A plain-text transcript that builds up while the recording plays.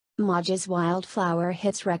Maja's Wildflower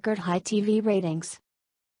hits record-high TV ratings.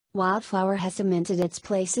 Wildflower has cemented its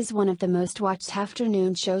place as one of the most watched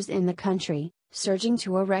afternoon shows in the country, surging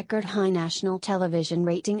to a record-high national television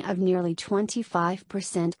rating of nearly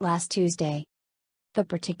 25% last Tuesday. The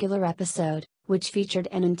particular episode, which featured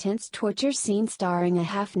an intense torture scene starring a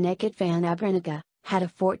half-naked Vin Abrenica, had a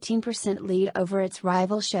 14% lead over its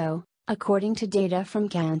rival show, according to data from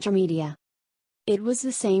Kantar Media. It was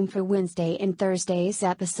the same for Wednesday and Thursday's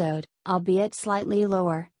episode, albeit slightly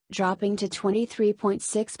lower, dropping to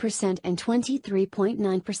 23.6% and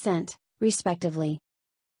 23.9%, respectively.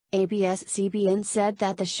 ABS-CBN said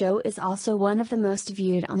that the show is also one of the most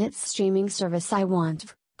viewed on its streaming service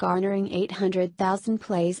iWantTV, garnering 800,000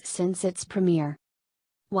 plays since its premiere.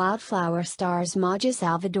 Wildflower stars Maja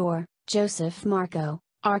Salvador, Joseph Marco,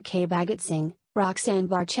 RK Bagatsing, Roxanne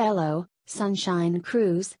Barcelo, Sunshine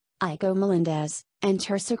Cruz, Aiko Melendez, and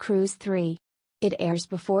Tirso Cruz 3. It airs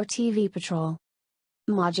before TV Patrol.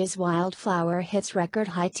 Maja's Wildflower hits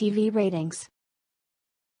record-high TV ratings.